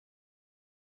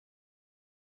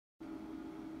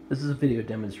This is a video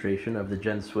demonstration of the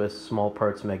Gen Swiss Small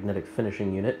Parts Magnetic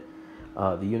Finishing Unit.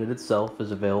 The unit itself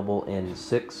is available in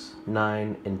 6,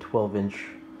 9, and 12-inch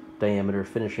diameter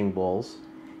finishing bowls,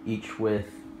 each with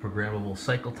programmable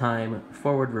cycle time,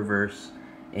 forward, reverse,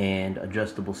 and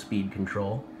adjustable speed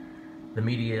control. The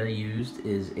media used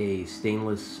is a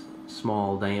stainless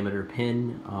small diameter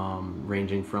pin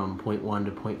ranging from 0.1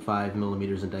 to 0.5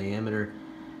 millimeters in diameter,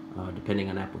 depending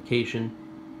on application,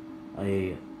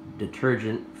 a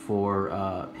detergent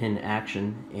for pin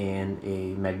action, and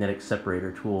a magnetic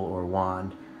separator tool or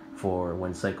wand for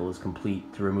when cycle is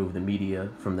complete to remove the media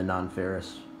from the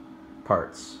non-ferrous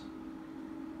parts.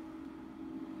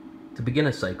 To begin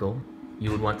a cycle,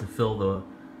 you would want to fill the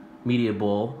media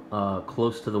bowl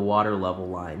close to the water level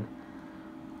line.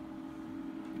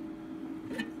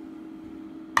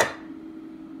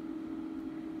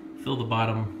 Fill the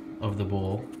bottom of the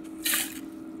bowl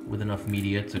with enough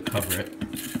media to cover it.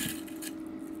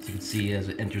 As you can see, as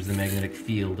it enters the magnetic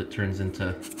field, it turns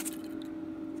into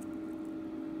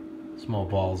small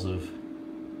balls of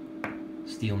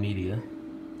steel media.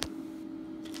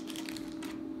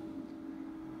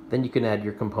 Then you can add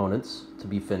your components to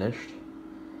be finished.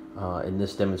 In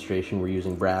this demonstration we're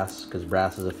using brass, because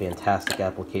brass is a fantastic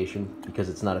application because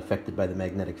it's not affected by the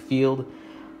magnetic field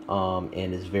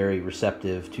and is very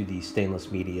receptive to the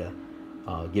stainless media,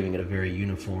 giving it a very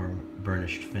uniform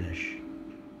burnished finish.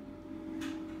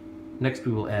 Next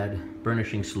we will add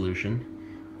burnishing solution,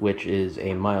 which is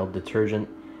a mild detergent,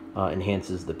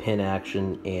 enhances the pin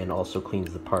action and also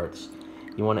cleans the parts.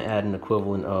 You want to add an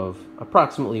equivalent of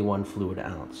approximately 1 fluid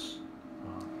ounce.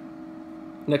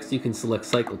 Next you can select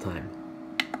cycle time.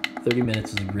 30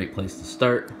 minutes is a great place to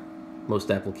start.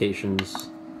 Most applications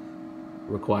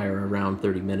require around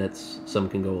 30 minutes. Some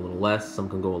can go a little less, some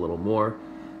can go a little more.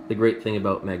 The great thing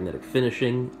about magnetic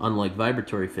finishing, unlike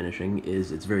vibratory finishing,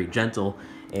 is it's very gentle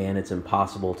and it's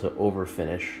impossible to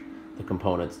over-finish the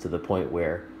components to the point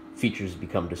where features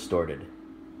become distorted.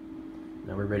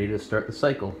 Now we're ready to start the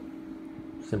cycle.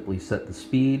 Simply set the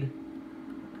speed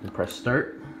and press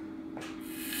start.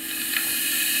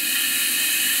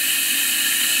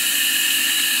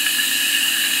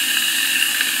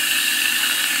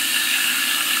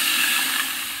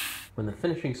 When the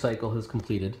finishing cycle has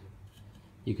completed,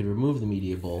 you can remove the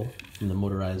media bowl from the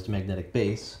motorized magnetic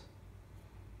base.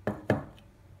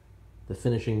 The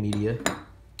finishing media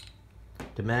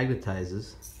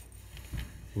demagnetizes,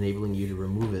 enabling you to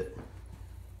remove it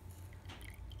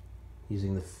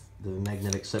using the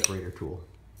magnetic separator tool.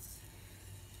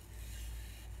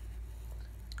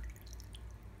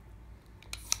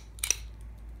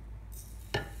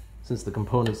 Since the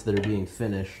components that are being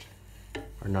finished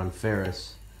are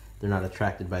non-ferrous, they're not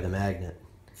attracted by the magnet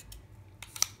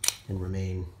and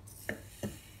remain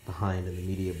behind in the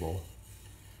media bowl,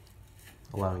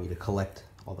 allowing you to collect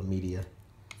all the media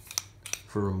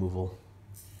for removal.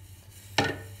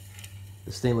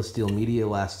 The stainless steel media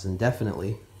lasts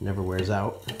indefinitely, never wears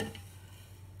out,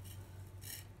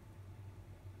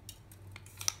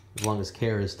 as long as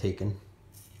care is taken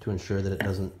to ensure that it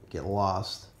doesn't get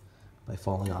lost by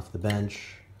falling off the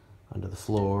bench, onto the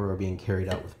floor, or being carried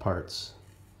out with parts.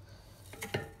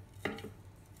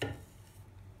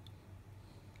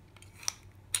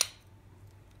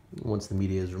 Once the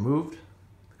media is removed,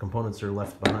 the components are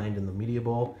left behind in the media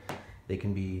bowl. They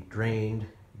can be drained,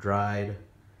 dried,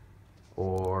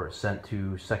 or sent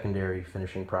to secondary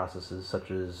finishing processes such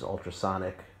as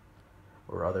ultrasonic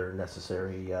or other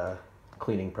necessary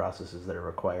cleaning processes that are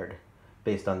required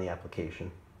based on the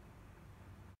application.